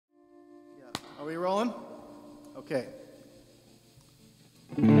Are we rolling? Okay.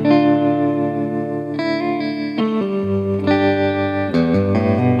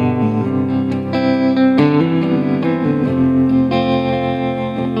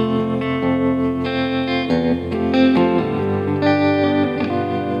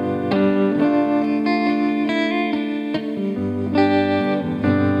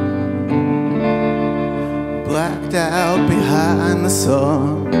 Blacked out behind the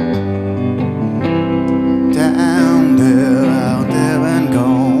sun, down there, out there and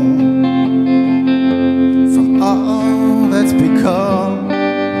gone, from all that's become,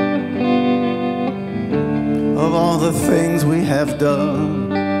 of all the things we have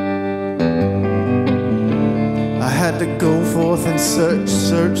done. I had to go forth and search,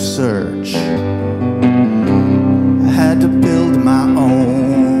 search, search. I had to build my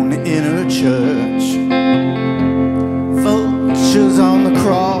own inner church. Vultures on the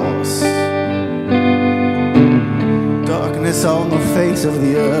cross, darkness on the face of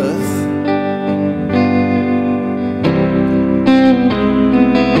the earth.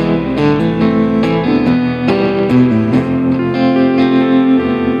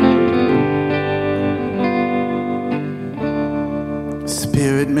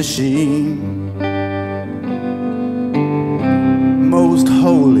 Spirit machine, most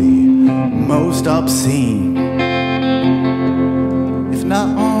holy, most obscene. If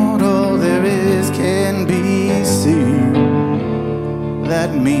not all there is can be seen,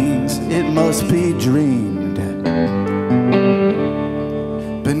 that means it must be dreamed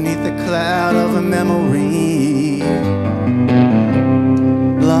beneath the cloud of a memory,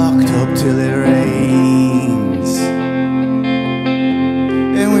 locked up till it rains.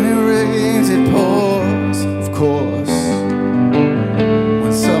 And when it rains it pours, of course,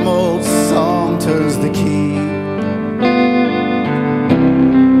 when some old song turns the key.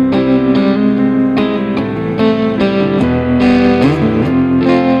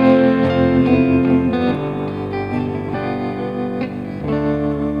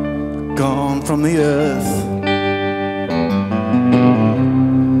 Gone from the earth,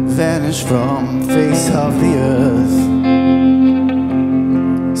 vanished from face of the earth.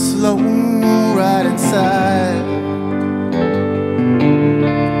 Slow right inside,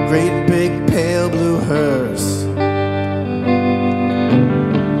 great big pale blue hearse.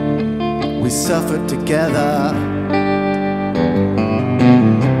 We suffered together,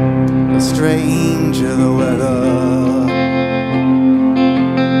 a stranger the weather.